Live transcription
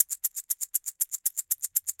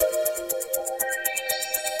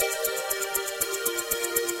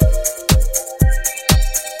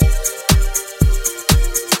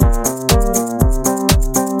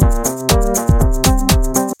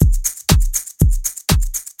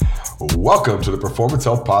Welcome to the Performance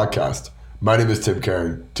Health Podcast. My name is Tim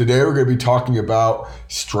Karen. Today we're going to be talking about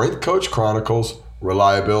Strength Coach Chronicles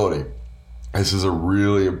reliability. This is a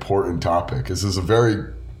really important topic. This is a very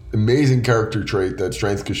amazing character trait that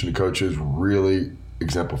strength conditioning coaches really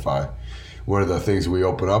exemplify. One of the things we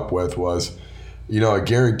open up with was, a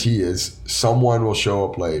guarantee is someone will show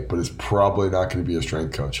up late, but it's probably not going to be a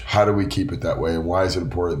strength coach. How do we keep it that way, and why is it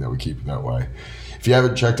important that we keep it that way? If you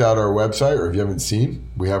haven't checked out our website, or if you haven't seen,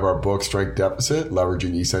 we have our book, Strength Deficit,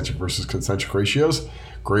 Leveraging Eccentric versus Concentric Ratios.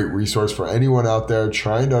 Great resource for anyone out there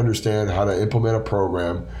trying to understand how to implement a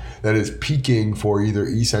program that is peaking for either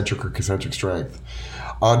eccentric or concentric strength.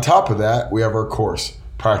 On top of that, we have our course,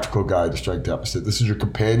 Practical Guide to Strength Deficit. This is your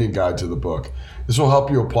companion guide to the book. This will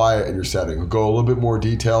help you apply it in your setting. We'll go a little bit more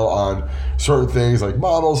detail on certain things like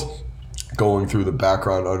models, going through the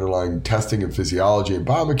background underlying testing and physiology and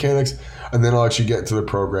biomechanics, and then I'll let you get into the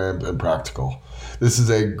program and practical. This is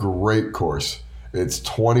a great course. It's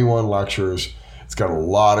 21 lectures. It's got a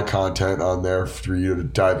lot of content on there for you to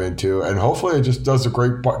dive into, and hopefully it just does a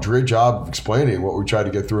great job of explaining what we try to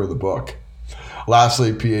get through in the book.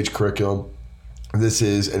 Lastly, PH curriculum. This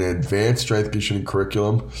is an advanced strength conditioning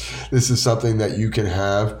curriculum. This is something that you can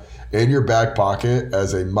have in your back pocket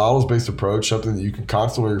as a models-based approach, something that you can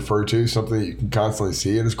constantly refer to, something that you can constantly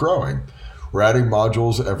see, and it's growing. We're adding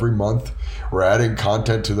modules every month. We're adding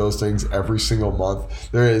content to those things every single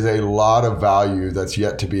month. There is a lot of value that's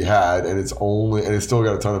yet to be had, and it's still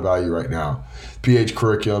got a ton of value right now. PH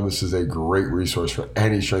curriculum, this is a great resource for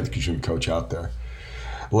any strength conditioning coach out there.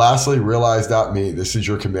 Lastly, Realize.me. This is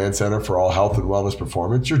your command center for all health and wellness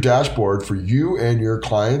performance, your dashboard for you and your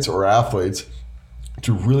clients or athletes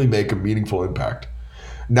to really make a meaningful impact.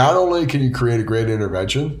 Not only can you create a great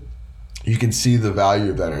intervention, you can see the value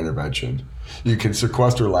of that intervention. You can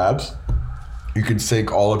sequester labs. You can sync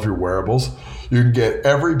all of your wearables. You can get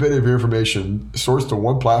every bit of information sourced to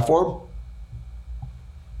one platform.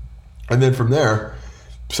 And then from there,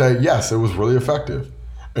 say, yes, it was really effective.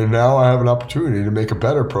 And now I have an opportunity to make a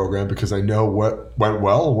better program because I know what went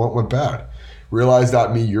well and what went bad.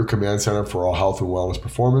 Realize.me, your command center for all health and wellness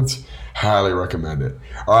performance. Highly recommend it.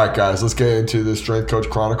 All right, guys, let's get into the Strength Coach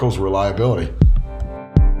Chronicles reliability.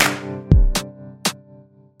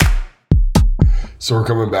 So we're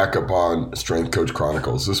coming back up on Strength Coach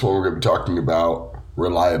Chronicles. This one we're going to be talking about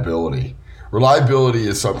reliability. Reliability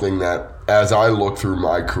is something that, as I look through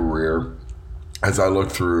my career, as I look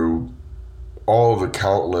through all of the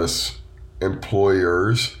countless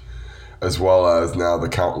employers, as well as now the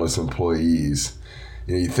countless employees,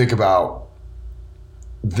 you think about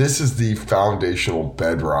this is the foundational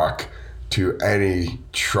bedrock to any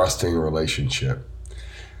trusting relationship.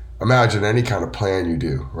 Imagine any kind of plan you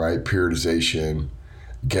do, right? Periodization,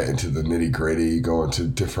 get into the nitty gritty, go into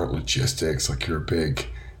different logistics, like you're a big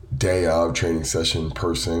day of training session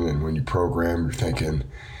person. And when you program, you're thinking,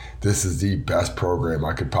 this is the best program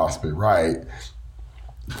I could possibly write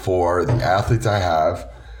for the athletes I have,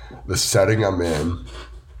 the setting I'm in,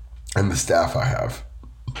 and the staff I have.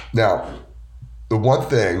 Now, the one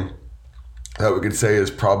thing that we could say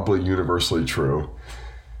is probably universally true,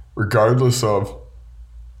 regardless of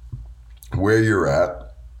where you're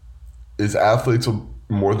at, is athletes will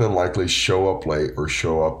more than likely show up late or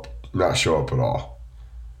not show up at all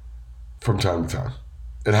from time to time.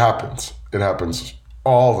 It happens. It happens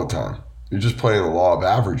all the time. You're just playing the law of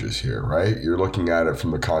averages here, right? You're looking at it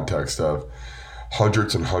from the context of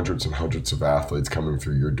hundreds and hundreds and hundreds of athletes coming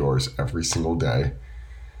through your doors every single day.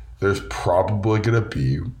 There's probably going to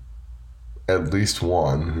be at least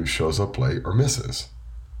one who shows up late or misses.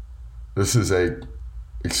 This is a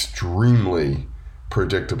extremely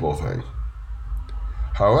predictable thing.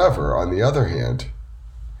 However, on the other hand,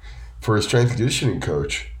 for a strength conditioning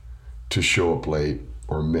coach to show up late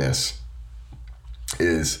or miss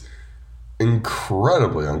is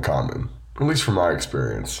incredibly uncommon, at least from my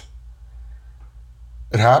experience.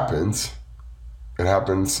 It happens. It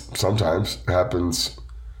happens sometimes. It happens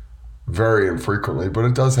very infrequently, but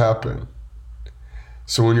it does happen.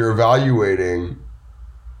 So when you're evaluating,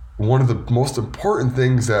 one of the most important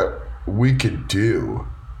things that we could do,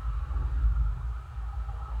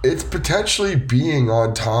 it's potentially being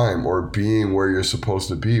on time or being where you're supposed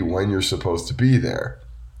to be when you're supposed to be there.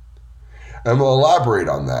 And we'll elaborate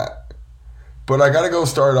on that. But I got to go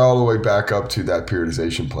start all the way back up to that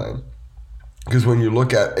periodization plan. Because when you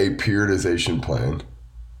look at a periodization plan,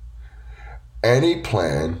 any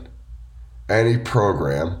program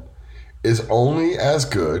is only as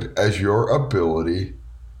good as your ability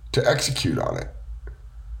to execute on it.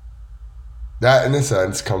 That, in a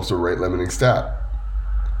sense, comes to a rate limiting stat.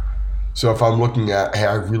 So if I'm looking at, hey,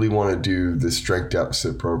 I really want to do this strength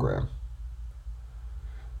deficit program,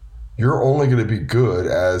 you're only going to be good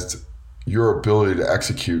as your ability to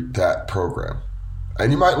execute that program.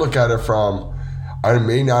 And you might look at it from, I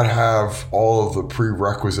may not have all of the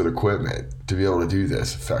prerequisite equipment to be able to do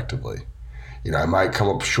this effectively. I might come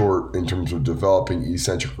up short in terms of developing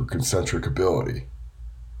eccentric or concentric ability.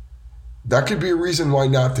 That could be a reason why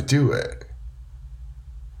not to do it.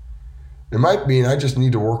 It might mean I just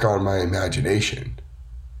need to work on my imagination.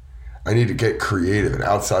 I need to get creative and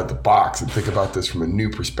outside the box and think about this from a new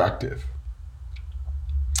perspective.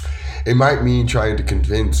 It might mean trying to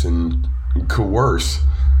convince and coerce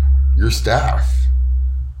your staff.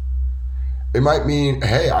 It might mean,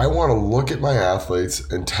 hey, I want to look at my athletes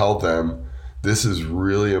and tell them this is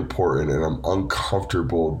really important and I'm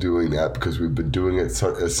uncomfortable doing that because we've been doing it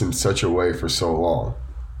in such a way for so long.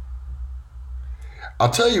 I'll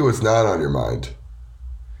tell you what's not on your mind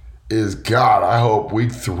is, God, I hope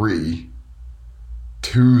week 3,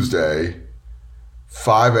 Tuesday,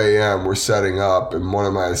 5 a.m., we're setting up and one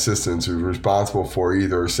of my assistants who's responsible for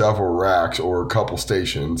either several racks or a couple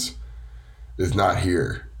stations is not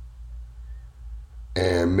here.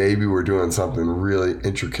 And maybe we're doing something really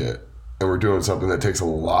intricate and we're doing something that takes a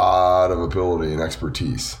lot of ability and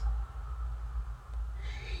expertise.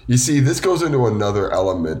 You see, this goes into another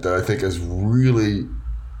element that I think is really,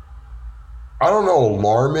 I don't know,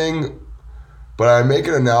 alarming, but I make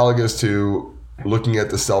it analogous to looking at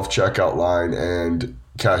the self-checkout line and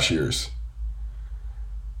cashiers.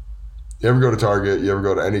 You ever go to Target, you ever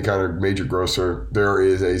go to any kind of major grocer, there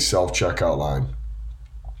is a self-checkout line.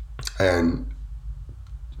 And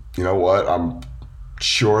you know what? I'm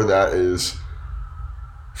sure that is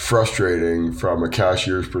frustrating from a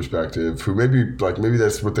cashier's perspective, who maybe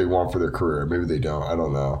that's what they want for their career. Maybe they don't. I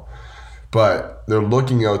don't know. But they're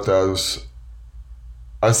looking at those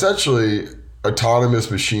essentially autonomous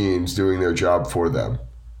machines doing their job for them.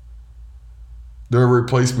 Their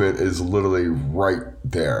replacement is literally right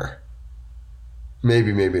there.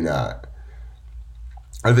 Maybe, maybe not.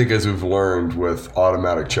 I think as we've learned with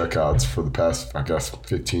automatic checkouts for the past,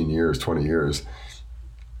 15 years, 20 years,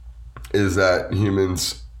 is that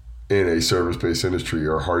humans in a service-based industry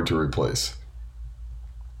are hard to replace.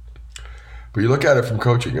 But you look at it from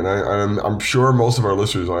coaching, and I'm sure most of our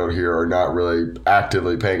listeners out here are not really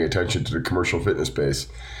actively paying attention to the commercial fitness space,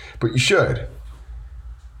 but you should.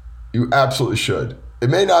 You absolutely should. It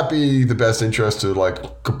may not be the best interest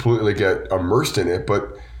to completely get immersed in it,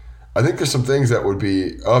 but I think there's some things that would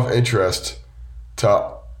be of interest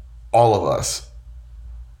to all of us,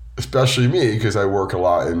 especially me, because I work a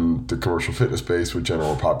lot in the commercial fitness space with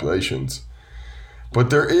general populations. But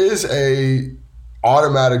there is a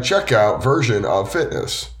automatic checkout version of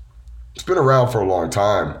fitness. It's been around for a long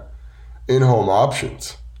time. In-home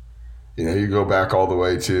options. You go back all the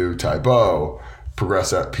way to Tybo,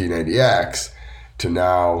 Progressa P90X, to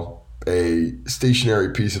now a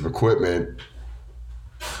stationary piece of equipment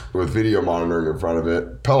with video monitoring in front of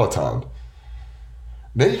it, Peloton.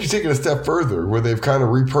 Then you can take it a step further where they've kind of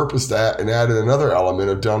repurposed that and added another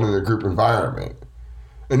element of done in a group environment.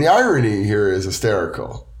 And the irony here is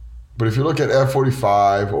hysterical. But if you look at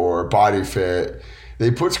F45 or Body Fit,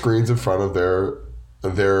 they put screens in front of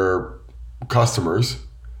their customers.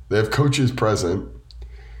 They have coaches present.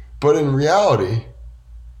 But in reality,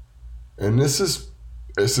 and this is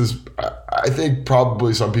I think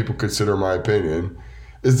probably some people consider my opinion,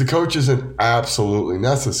 is the coach isn't absolutely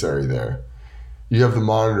necessary there. You have the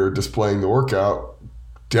monitor displaying the workout,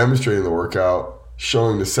 demonstrating the workout,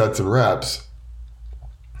 showing the sets and reps.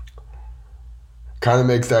 Kind of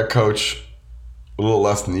makes that coach a little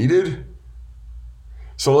less needed.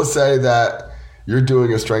 So let's say that you're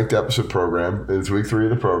doing a strength deficit program, and it's week 3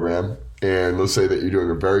 of the program, and let's say that you're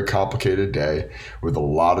doing a very complicated day with a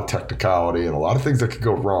lot of technicality and a lot of things that could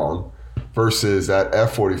go wrong, versus that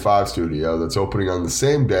F45 studio that's opening on the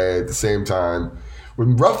same day at the same time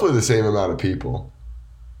with roughly the same amount of people.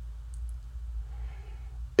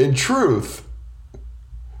 In truth,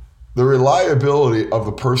 the reliability of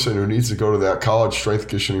the person who needs to go to that college strength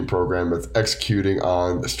conditioning program that's executing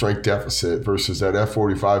on a strength deficit versus that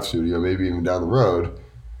F45 studio, maybe even down the road,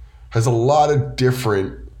 has a lot of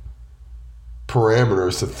different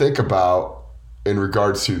parameters to think about in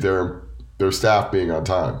regards to their staff being on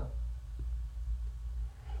time.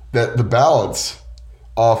 That the balance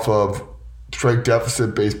off of strength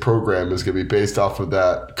deficit based program is going to be based off of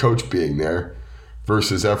that coach being there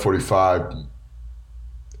versus F45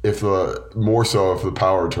 more so if the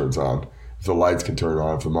power turns on, if the lights can turn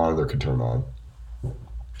on, if the monitor can turn on.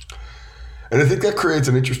 And I think that creates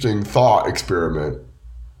an interesting thought experiment,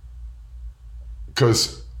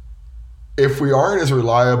 because if we aren't as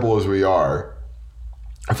reliable as we are,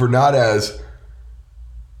 if we're not as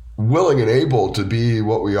willing and able to be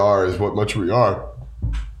what we are as what much we are,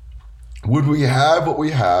 would we have what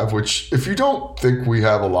we have? Which, if you don't think we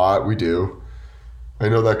have a lot, we do. I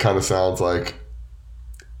know that kind of sounds like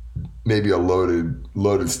maybe a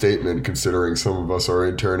loaded statement, considering some of us are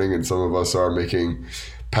interning and some of us are making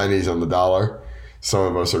pennies on the dollar. Some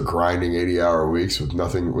of us are grinding 80-hour weeks with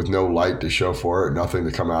no light to show for it, nothing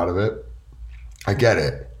to come out of it. I get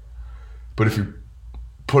it. But if you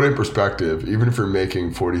put in perspective, even if you're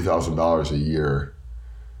making $40,000 a year,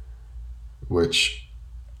 which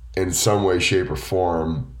in some way, shape, or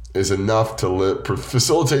form is enough to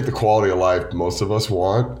facilitate the quality of life most of us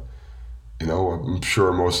want. You know, I'm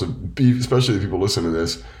sure especially the people listening to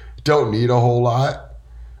this, don't need a whole lot.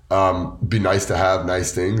 Be nice to have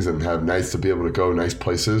nice things and nice to be able to go nice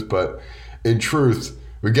places. But in truth,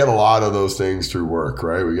 we get a lot of those things through work,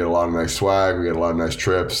 right? We get a lot of nice swag. We get a lot of nice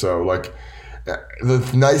trips. So like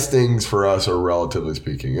the nice things for us are relatively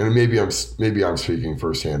speaking. And maybe I'm speaking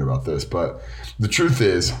firsthand about this, but the truth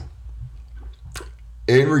is,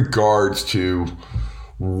 in regards to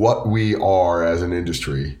what we are as an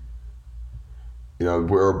industry, you know,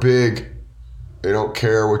 we're a big, they don't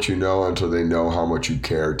care what you know until they know how much you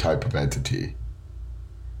care type of entity.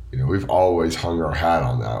 You know, we've always hung our hat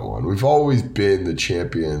on that one. We've always been the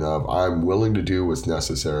champion of, I'm willing to do what's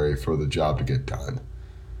necessary for the job to get done.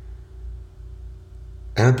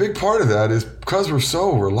 And a big part of that is because we're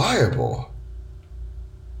so reliable.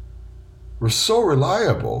 We're so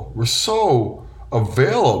reliable. We're so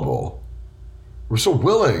available. We're so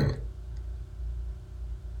willing.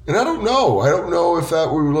 And I don't know if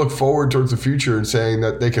that we look forward towards the future and saying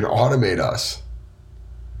that they can automate us.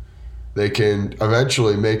 They can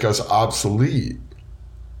eventually make us obsolete.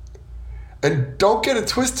 And don't get it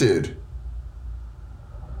twisted.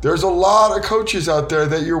 There's a lot of coaches out there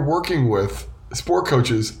that you're working with, sport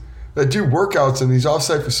coaches, that do workouts in these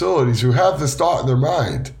offsite facilities who have this thought in their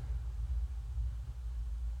mind.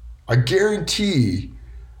 I guarantee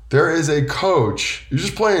there is a coach, you're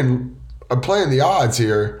just playing the odds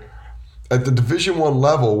here, at the Division I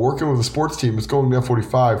level, working with a sports team that's going to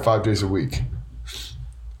F45 5 days a week.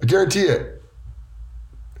 I guarantee it.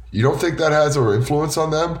 You don't think that has an influence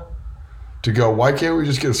on them? To go, why can't we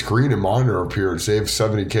just get a screen and monitor up here and save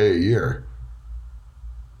 $70K a year?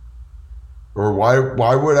 Or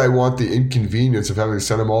why would I want the inconvenience of having to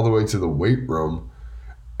send them all the way to the weight room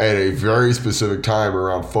at a very specific time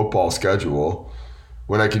around football schedule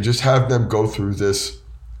when I can just have them go through this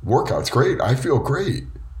workout? It's great. I feel great.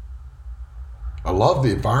 I love the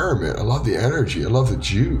environment. I love the energy. I love the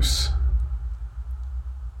juice.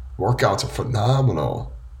 Workouts are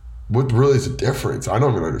phenomenal. What really is the difference? I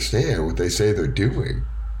don't even understand what they say they're doing.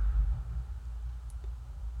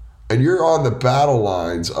 And you're on the battle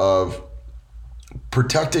lines of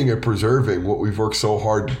protecting and preserving what we've worked so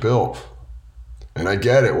hard to build. And I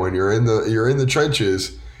get it. When you're in the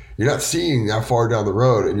trenches, you're not seeing that far down the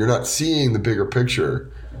road and you're not seeing the bigger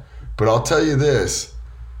picture. But I'll tell you this,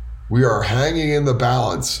 we are hanging in the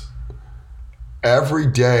balance. Every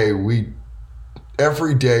day we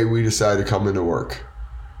decide to come into work.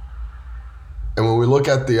 And when we look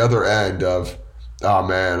at the other end of, oh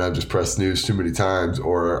man, I've just pressed snooze too many times,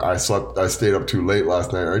 or I stayed up too late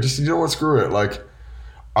last night, or you know what, screw it. Like,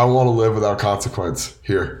 I want to live without consequence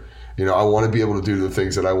here. You know, I want to be able to do the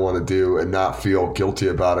things that I want to do and not feel guilty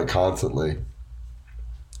about it constantly.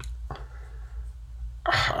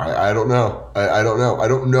 I don't know. I don't know. I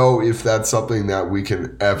don't know if that's something that we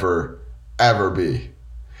can ever be.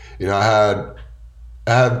 You know,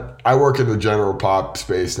 I work in the general pop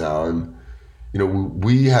space now, and you know,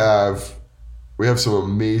 we have some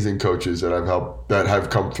amazing coaches that have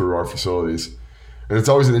come through our facilities. And it's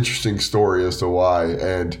always an interesting story as to why.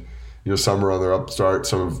 And, you know, some are on their upstart,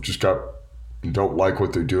 some have just don't like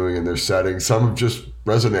what they're doing in their setting. Some have just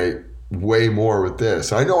resonate way more with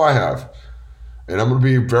this. I know I have. And I'm going to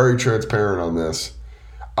be very transparent on this.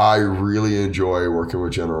 I really enjoy working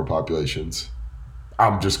with general populations.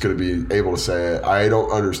 I'm just going to be able to say it. I don't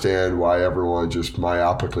understand why everyone just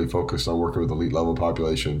myopically focused on working with elite level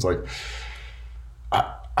populations. Like,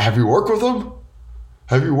 have you worked with them?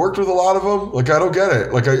 Have you worked with a lot of them? Like, I don't get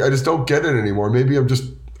it. Like, I just don't get it anymore. Maybe and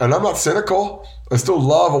I'm not cynical. I still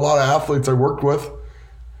love a lot of athletes I worked with.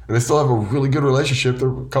 And I still have a really good relationship. They're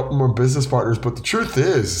a couple more business partners. But the truth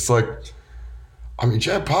is, it's like, I mean,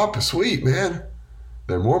 Gen Pop is sweet, man.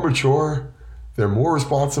 They're more mature. They're more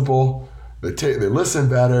responsible. They listen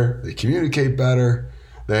better. They communicate better.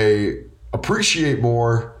 They appreciate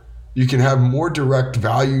more. You can have more direct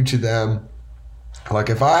value to them. Like,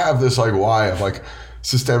 if I have this like why of like,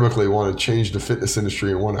 systemically want to change the fitness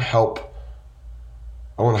industry and want to help.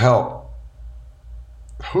 I want to help.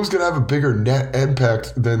 Who's going to have a bigger net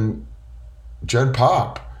impact than Gen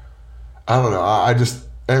Pop? I don't know. I just,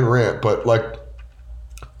 and rant, but like,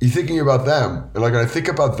 you're thinking about them. And like, I think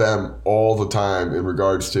about them all the time in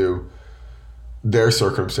regards to their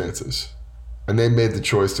circumstances. And they made the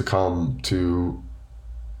choice to come to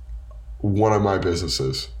one of my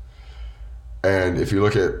businesses. And if you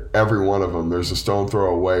look at every one of them, there's a stone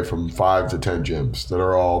throw away from 5 to 10 gyms that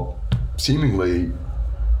are all seemingly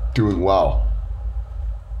doing well.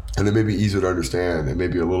 And they may be easier to understand. They may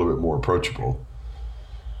be a little bit more approachable.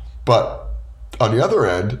 But on the other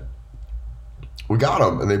end, we got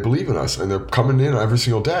them, and they believe in us, and they're coming in every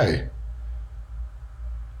single day.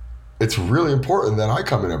 It's really important that I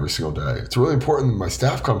come in every single day. It's really important that my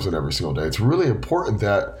staff comes in every single day. It's really important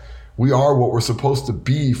that we are what we're supposed to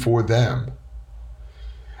be for them.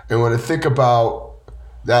 And when I think about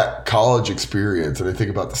that college experience, and I think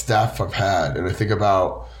about the staff I've had, and I think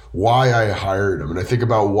about why I hired them, and I think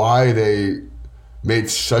about why they made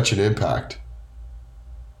such an impact,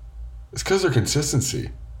 it's because of their consistency.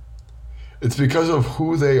 It's because of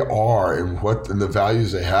who they are and the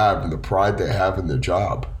values they have and the pride they have in their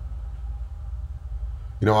job.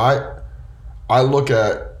 You know, I look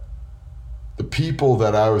at the people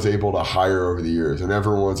that I was able to hire over the years, and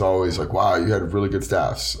everyone's always like, wow, you had really good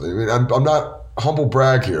staffs. I mean, I'm not humble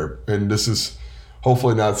brag here, and this is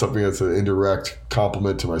hopefully not something that's an indirect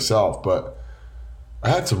compliment to myself, but I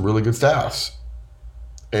had some really good staffs.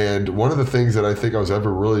 And one of the things that I think I was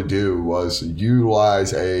ever really do was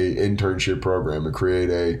utilize a internship program and create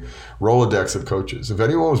a Rolodex of coaches. If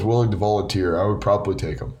anyone was willing to volunteer, I would probably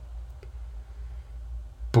take them.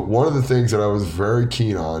 But one of the things that I was very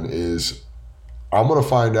keen on is I'm going to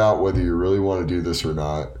find out whether you really want to do this or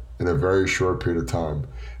not in a very short period of time.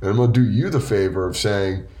 And I'm going to do you the favor of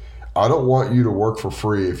saying, I don't want you to work for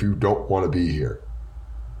free if you don't want to be here.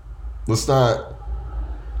 Let's not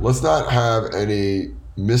have any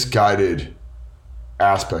misguided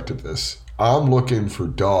aspect of this. I'm looking for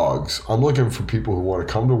dogs. I'm looking for people who want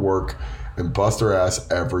to come to work and bust their ass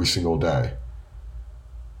every single day.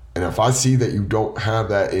 And if I see that you don't have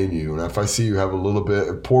that in you, and if I see you have a little bit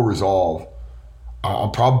of poor resolve,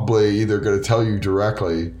 I'm probably either going to tell you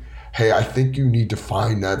directly, hey, I think you need to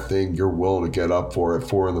find that thing you're willing to get up for at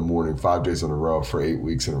 4 a.m, 5 days in a row for 8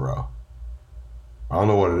 weeks in a row. I don't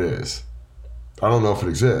know what it is. I don't know if it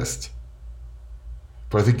exists.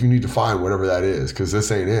 But I think you need to find whatever that is, because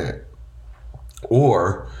this ain't it.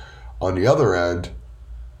 Or, on the other end,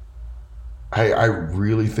 hey, I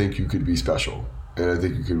really think you could be special. And I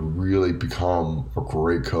think you could really become a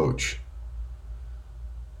great coach.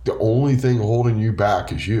 The only thing holding you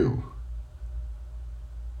back is you.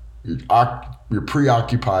 You're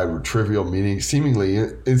preoccupied with trivial, seemingly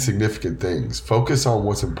insignificant things. Focus on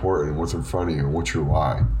what's important and what's in front of you and what's your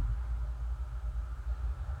why.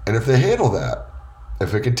 And if they handle that,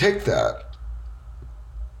 if they can take that,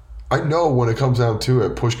 I know when it comes down to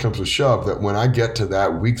it, push comes to shove, that when I get to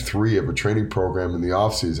that week 3 of a training program in the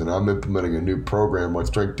off season, I'm implementing a new program like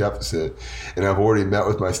strength deficit, and I've already met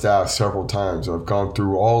with my staff several times, and I've gone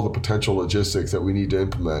through all the potential logistics that we need to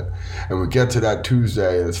implement, and we get to that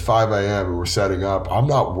Tuesday and it's 5 a.m. and we're setting up. I'm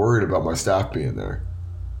not worried about my staff being there.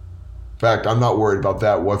 In fact, I'm not worried about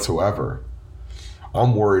that whatsoever.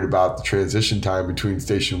 I'm worried about the transition time between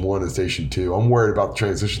station 1 and station 2. I'm worried about the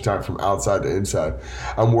transition time from outside to inside.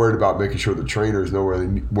 I'm worried about making sure the trainers know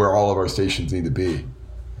where all of our stations need to be.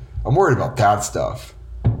 I'm worried about that stuff.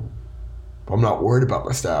 But I'm not worried about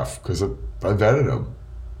my staff because I vetted them.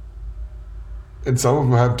 And some of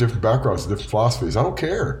them have different backgrounds and different philosophies. I don't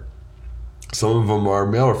care. Some of them are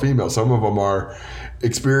male or female. Some of them are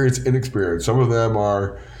experienced, inexperienced. Some of them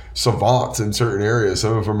are savants in certain areas.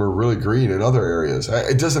 Some of them are really green in other areas.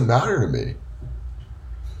 It doesn't matter to me.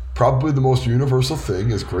 Probably the most universal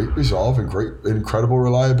thing is great resolve and incredible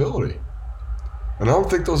reliability. And I don't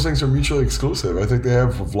think those things are mutually exclusive. I think they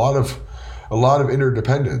have a lot of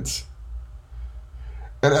interdependence.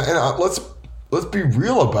 And let's be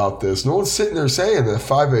real about this. No one's sitting there saying that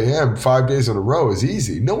 5 a.m. 5 days in a row is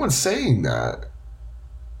easy. No one's saying that.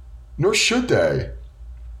 Nor should they.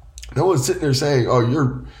 No one's sitting there saying, oh,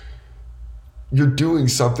 you're doing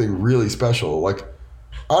something really special. Like,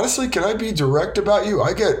 honestly, can I be direct about you?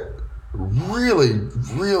 I get really,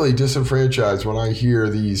 really disenfranchised when I hear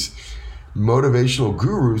these motivational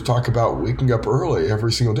gurus talk about waking up early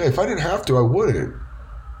every single day. If I didn't have to, I wouldn't.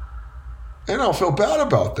 And I'll feel bad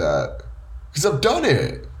about that because I've done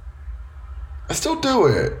it. I still do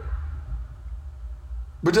it.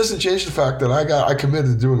 But it doesn't change the fact that I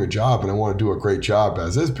committed to doing a job and I want to do a great job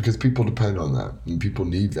as is, because people depend on that and people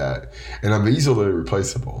need that. And I'm easily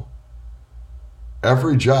replaceable.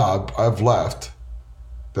 Every job I've left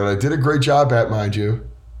that I did a great job at, mind you,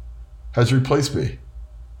 has replaced me.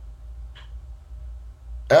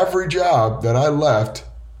 Every job that I left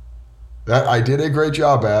that I did a great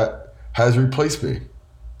job at has replaced me.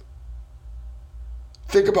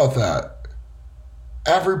 Think about that.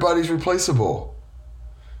 Everybody's replaceable.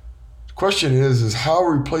 The question is how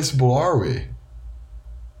replaceable are we?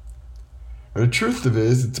 And the truth of it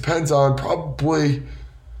is, it depends on probably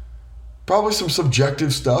some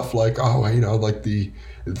subjective stuff like, like the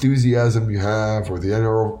enthusiasm you have or the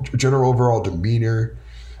general overall demeanor.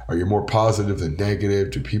 Are you more positive than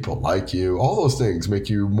negative? Do people like you? All those things make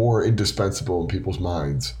you more indispensable in people's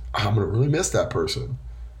minds. I'm going to really miss that person.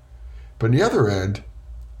 But on the other end,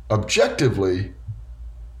 objectively,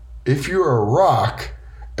 if you're a rock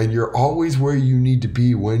and you're always where you need to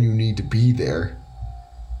be when you need to be there,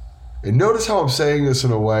 and notice how I'm saying this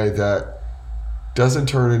in a way that doesn't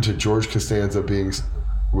turn into George Costanza being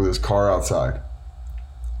with his car outside.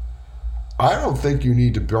 I don't think you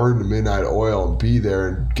need to burn the midnight oil and be there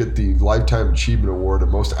and get the Lifetime Achievement Award at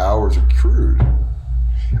most hours accrued.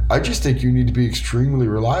 I just think you need to be extremely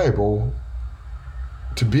reliable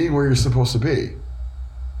to being where you're supposed to be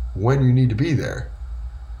when you need to be there.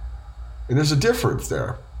 And there's a difference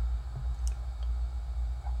there.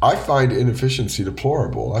 I find inefficiency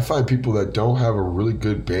deplorable. I find people that don't have a really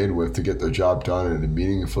good bandwidth to get their job done in a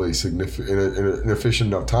meaningfully significant, in an efficient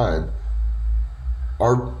enough time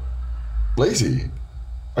are lazy.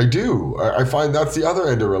 I do. I find that's the other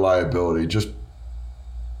end of reliability, just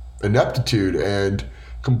ineptitude and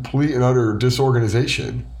complete and utter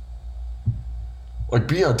disorganization. Like,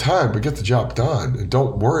 be on time, but get the job done. And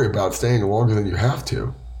don't worry about staying longer than you have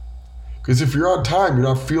to. Because if you're on time, you're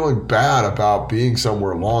not feeling bad about being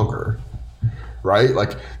somewhere longer, right?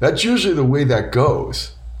 Like, that's usually the way that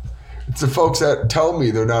goes. It's the folks that tell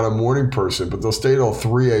me they're not a morning person, but they'll stay till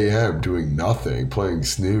 3 a.m. doing nothing, playing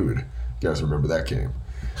snood. You guys remember that game?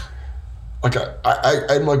 Like,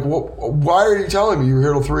 I'm like, why are you telling me you were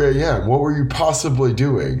here till 3 a.m.? What were you possibly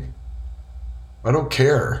doing? I don't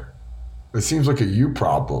care. It seems like a you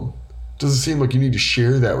problem. It doesn't seem like you need to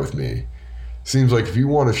share that with me. Seems like if you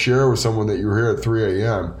want to share with someone that you were here at 3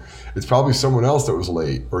 a.m., it's probably someone else that was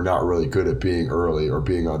late or not really good at being early or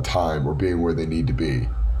being on time or being where they need to be.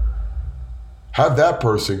 Have that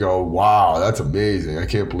person go, wow, that's amazing. I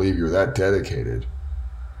can't believe you're that dedicated.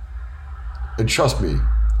 And trust me,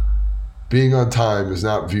 being on time is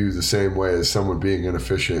not viewed the same way as someone being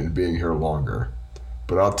inefficient and being here longer.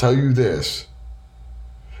 But I'll tell you this,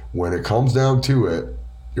 when it comes down to it,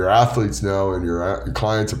 your athletes know and your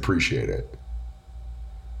clients appreciate it.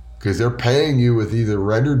 Because they're paying you with either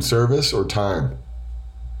rendered service or time.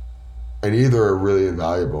 And either are really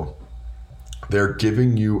invaluable. They're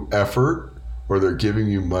giving you effort or they're giving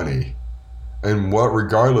you money. And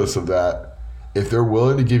regardless of that, if they're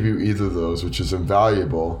willing to give you either of those, which is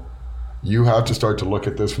invaluable, you have to start to look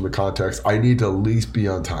at this from the context, I need to at least be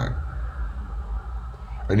on time.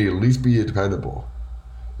 I need to at least be dependable.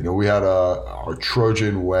 You know, we had our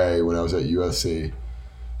Trojan way when I was at USC.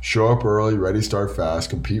 Show up early, ready, start fast,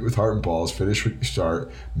 compete with heart and balls, finish when you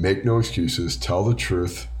start, make no excuses, tell the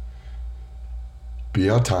truth, be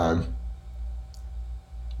on time.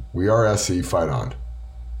 We are SC, fight on.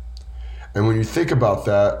 And when you think about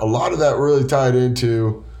that, a lot of that really tied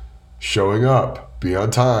into showing up, be on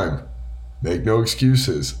time, make no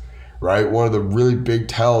excuses, right? One of the really big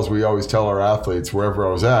tells we always tell our athletes wherever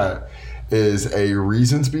I was at is a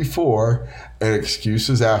reasons before and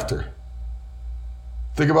excuses after.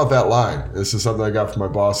 Think about that line. This is something I got from my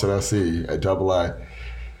boss at SC at AA.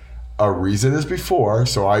 A reason is before,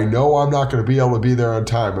 so I know I'm not going to be able to be there on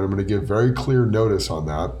time, and I'm going to give very clear notice on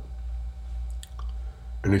that.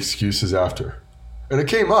 And excuses after. And it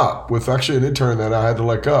came up with actually an intern that I had to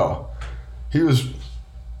let go. He was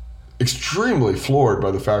extremely floored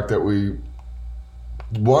by the fact that we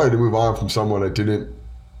wanted to move on from someone that didn't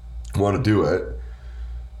want to do it.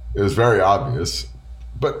 It was very obvious.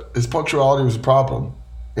 But his punctuality was a problem.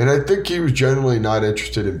 And I think he was generally not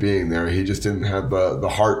interested in being there. He just didn't have the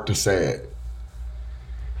heart to say it.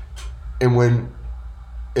 And when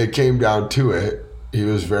it came down to it, he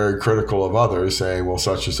was very critical of others, saying, well,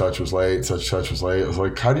 such and such was late, such and such was late. I was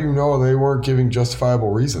like, how do you know they weren't giving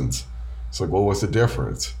justifiable reasons? It's like, well, what's the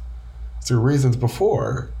difference? It's the reasons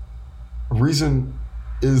before. A reason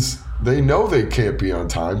is they know they can't be on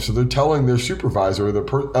time, so they're telling their supervisor or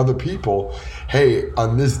the other people, hey,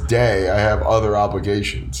 on this day, I have other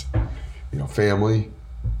obligations. You know, family,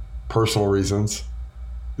 personal reasons.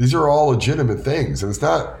 These are all legitimate things, and it's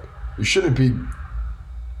not. You shouldn't be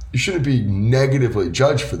negatively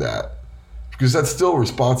judged for that, because that's still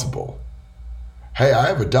responsible. Hey, I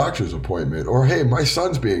have a doctor's appointment, or hey, my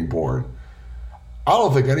son's being born. I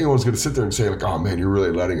don't think anyone's going to sit there and say, like, oh man, you're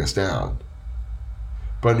really letting us down.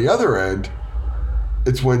 But on the other end,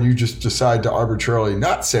 it's when you just decide to arbitrarily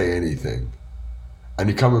not say anything, and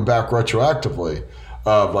you're coming back retroactively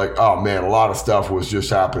of like, oh man, a lot of stuff was just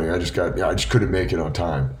happening. I just couldn't make it on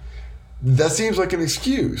time. That seems like an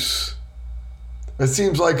excuse. That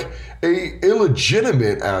seems like a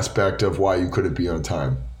illegitimate aspect of why you couldn't be on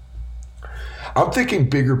time. I'm thinking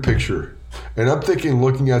bigger picture, and I'm thinking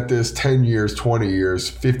looking at this 10 years, 20 years,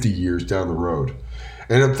 50 years down the road.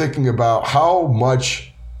 And I'm thinking about how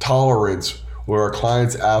much tolerance will our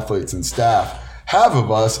clients, athletes, and staff have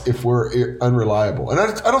of us if we're unreliable. And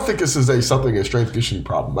I don't think this is a strength conditioning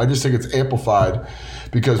problem. I just think it's amplified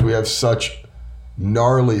because we have such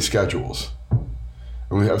gnarly schedules.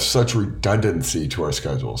 And we have such redundancy to our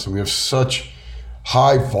schedules. And we have such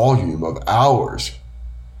high volume of hours.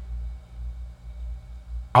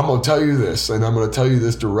 I'm going to tell you this, and I'm going to tell you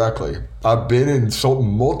this directly. I've been in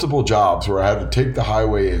multiple jobs where I had to take the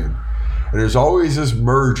highway in. And there's always this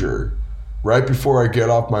merger right before I get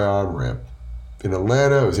off my on-ramp. In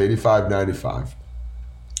Atlanta, it was 85, 95.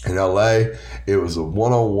 In LA, it was the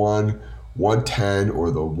 101, 110, or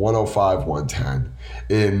the 105,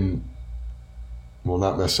 110. Well,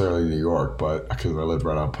 not necessarily New York, but because I lived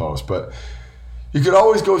right on post. But you could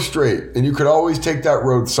always go straight, and you could always take that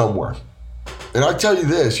road somewhere. And I tell you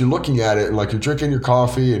this, you're looking at it, and like you're drinking your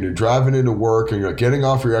coffee, and you're driving into work, and you're getting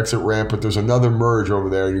off your exit ramp, but there's another merge over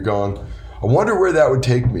there, and you're going, I wonder where that would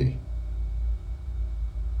take me.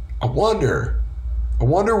 I wonder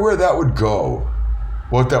where that would go,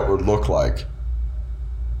 what that would look like.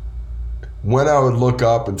 When I would look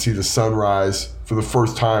up and see the sunrise for the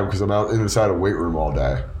first time because I'm out inside a weight room all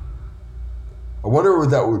day. I wonder what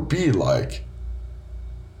that would be like.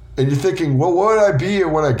 And you're thinking, well, what would I be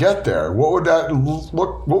when I get there? What would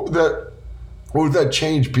that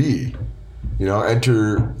change be? You know,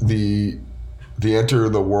 enter the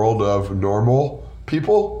world of normal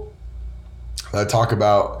people that talk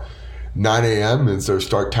about 9 a.m. as their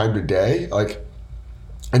start time today,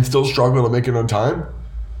 and still struggle to make it on time.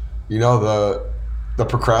 You know, the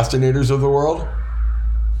procrastinators of the world,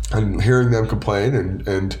 and hearing them complain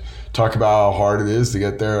and talk about how hard it is to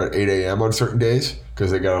get there at 8 a.m. on certain days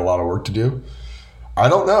because they got a lot of work to do. I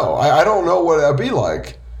don't know. I don't know what that'd be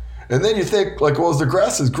like. And then you think, like, well, as the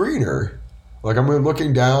grass is greener, like I'm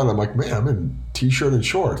looking down, I'm like, man, I'm in t-shirt and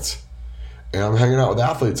shorts. And I'm hanging out with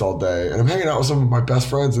athletes all day. And I'm hanging out with some of my best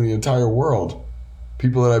friends in the entire world.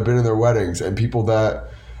 People that I've been in their weddings and people that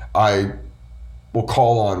I will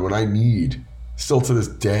call on when I need, still to this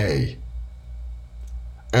day.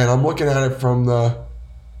 And I'm looking at it from I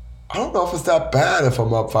don't know if it's that bad if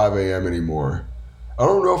I'm up 5 a.m. anymore. I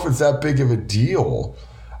don't know if it's that big of a deal.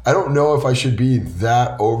 I don't know if I should be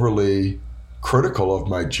that overly critical of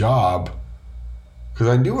my job because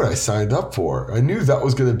I knew what I signed up for. I knew that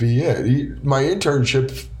was going to be it. My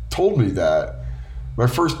internship told me that. My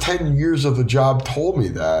first 10 years of the job told me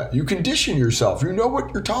that. You condition yourself. You know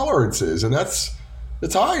what your tolerance is, and it's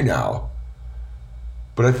high now.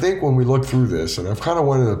 But I think when we look through this, and I've kind of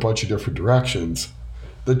went in a bunch of different directions,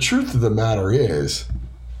 the truth of the matter is,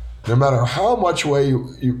 no matter how much way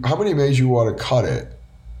how many ways you want to cut it,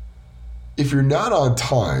 if you're not on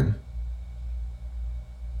time,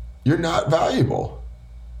 you're not valuable.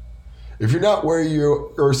 If you're not where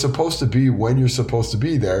you're supposed to be when you're supposed to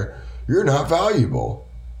be there, you're not valuable.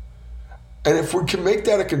 And if we can make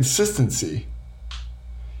that a consistency,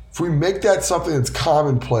 if we make that something that's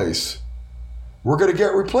commonplace, we're going to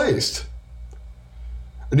get replaced.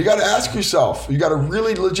 And you got to ask yourself, you got to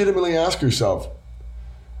really legitimately ask yourself,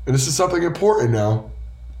 and this is something important now,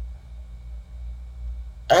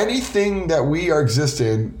 anything that we exist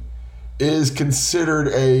in is considered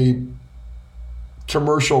a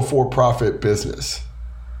commercial for-profit business.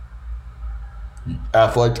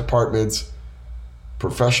 Athletic departments,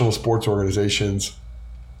 professional sports organizations,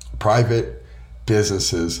 private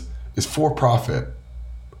businesses is for-profit.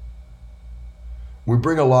 We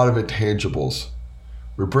bring a lot of intangibles.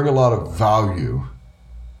 We bring a lot of value.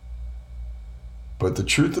 But the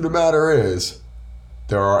truth of the matter is,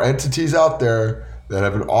 there are entities out there that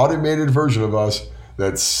have an automated version of us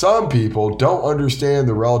that some people don't understand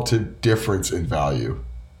the relative difference in value.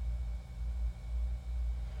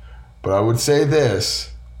 But I would say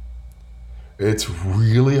this, it's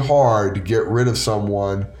really hard to get rid of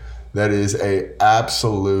someone that is an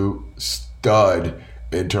absolute stud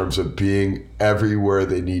in terms of being everywhere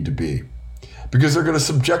they need to be. because they're going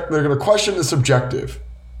to question the subjective.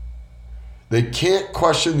 They can't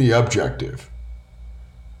question the objective.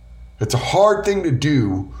 It's a hard thing to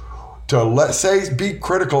do to be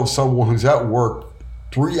critical of someone who's at work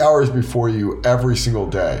 3 hours before you every single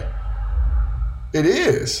day. It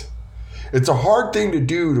is. It's a hard thing to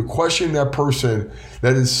do to question that person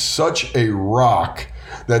that is such a rock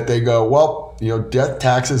that they go, well, death,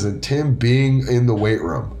 taxes, and Tim being in the weight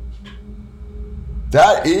room.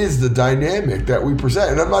 That is the dynamic that we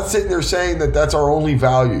present. And I'm not sitting there saying that that's our only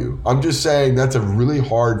value. I'm just saying that's a really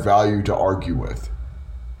hard value to argue with.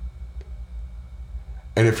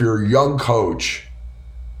 And if you're a young coach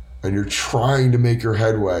and you're trying to make your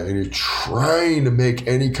headway and you're trying to make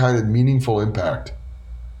any kind of meaningful impact,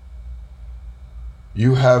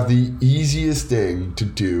 you have the easiest thing to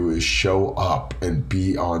do is show up and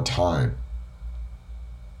be on time.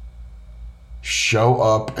 Show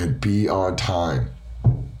up and be on time.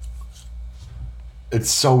 It's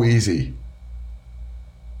so easy.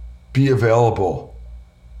 Be available.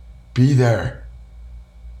 Be there.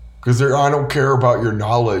 Because I don't care about your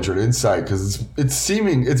knowledge or insight, because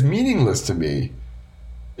it's meaningless to me.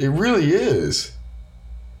 It really is.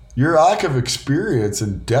 Your lack of experience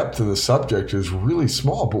and depth in the subject is really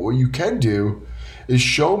small, but what you can do is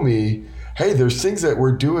show me, hey, there's things that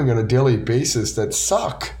we're doing on a daily basis that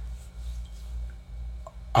suck.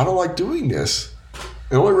 I don't like doing this.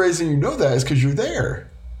 The only reason you know that is because you're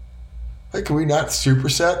there. Like, can we not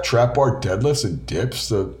superset, trap bar deadlifts and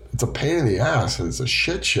dips? It's a pain in the ass and it's a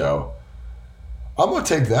shit show. I'm going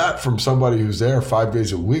to take that from somebody who's there 5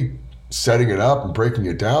 days a week, setting it up and breaking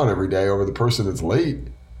it down every day over the person that's late.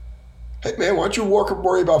 Hey, man, why don't you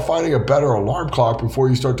worry about finding a better alarm clock before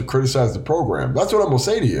you start to criticize the program? That's what I'm going to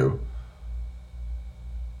say to you.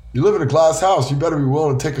 You live in a glass house, you better be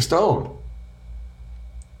willing to take a stone.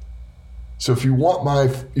 So if you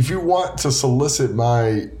want to solicit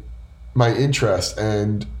my interest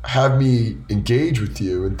and have me engage with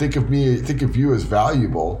you and think of you as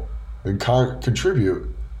valuable and contribute,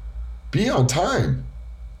 be on time.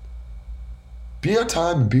 Be on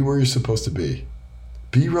time and be where you're supposed to be.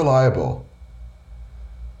 Be reliable.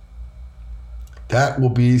 That will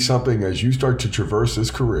be something as you start to traverse this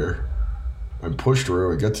career and push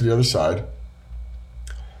through and get to the other side.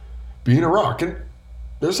 Being a rock. And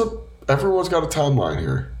everyone's got a timeline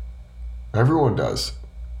here. Everyone does.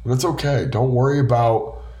 And it's okay. Don't worry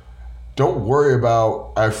about,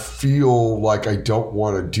 I feel like I don't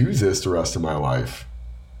want to do this the rest of my life.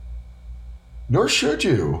 Nor should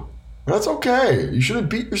you. And that's okay. You shouldn't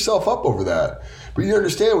beat yourself up over that. But you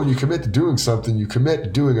understand when you commit to doing something, you commit to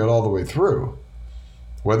doing it all the way through.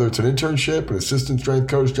 Whether it's an internship, an assistant strength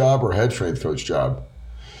coach job, or a head strength coach job.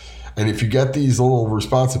 And if you get these little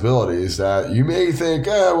responsibilities that you may think,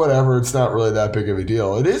 whatever, it's not really that big of a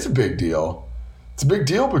deal. It is a big deal. It's a big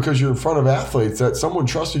deal because you're in front of athletes that someone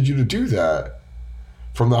trusted you to do that.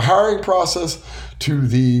 From the hiring process to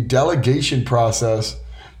the delegation process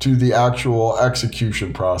to the actual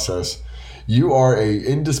execution process, you are an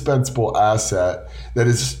indispensable asset that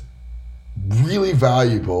is really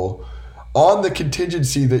valuable on the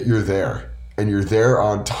contingency that you're there. And you're there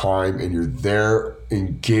on time and you're there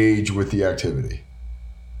engaged with the activity.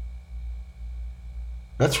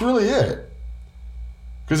 That's really it.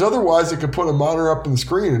 Because otherwise, it could put a monitor up on the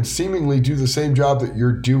screen and seemingly do the same job that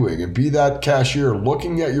you're doing and be that cashier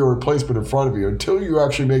looking at your replacement in front of you until you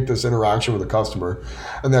actually make this interaction with a customer.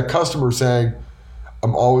 And that customer saying,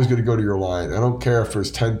 I'm always going to go to your line. I don't care if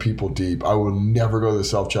there's 10 people deep. I will never go to the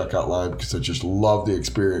self-checkout line because I just love the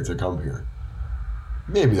experience to come here.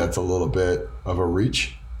 Maybe that's a little bit of a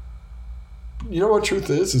reach. You know what truth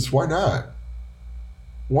is why not?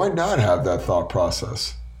 Why not have that thought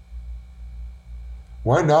process?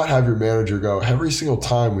 Why not have your manager go, every single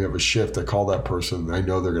time we have a shift, I call that person, I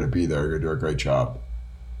know they're going to be there, they're going to do a great job.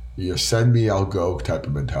 You send me, I'll go type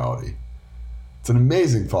of mentality. It's an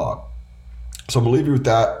amazing thought. So I'm going to leave you with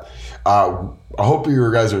that. I hope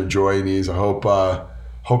you guys are enjoying these. I hope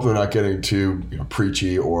they're not getting too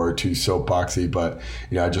preachy or too soapboxy, but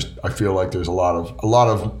I feel like there's a lot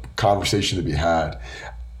of conversation to be had.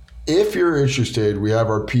 If you're interested, we have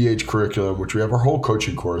our PH curriculum, which we have our whole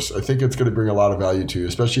coaching course. I think it's going to bring a lot of value to you,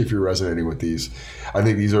 especially if you're resonating with these. I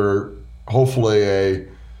think these are hopefully a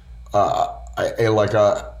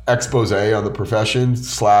expose on the profession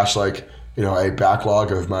 / a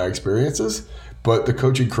backlog of my experiences. But the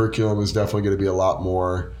coaching curriculum is definitely going to be a lot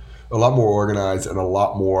more organized and a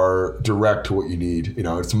lot more direct to what you need.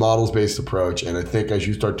 It's a models-based approach, and I think as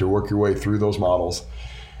you start to work your way through those models,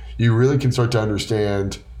 you really can start to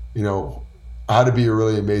understand how to be a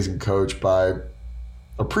really amazing coach by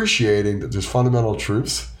appreciating that there's fundamental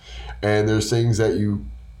truths And there's things that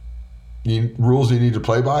rules you need to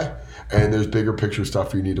play by, and there's bigger picture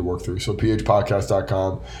stuff you need to work through. So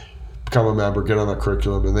phpodcast.com, become a member, get on that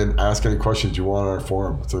curriculum, and then ask any questions you want on our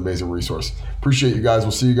forum. It's an amazing resource. Appreciate you guys.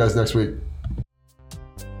 We'll see you guys next week.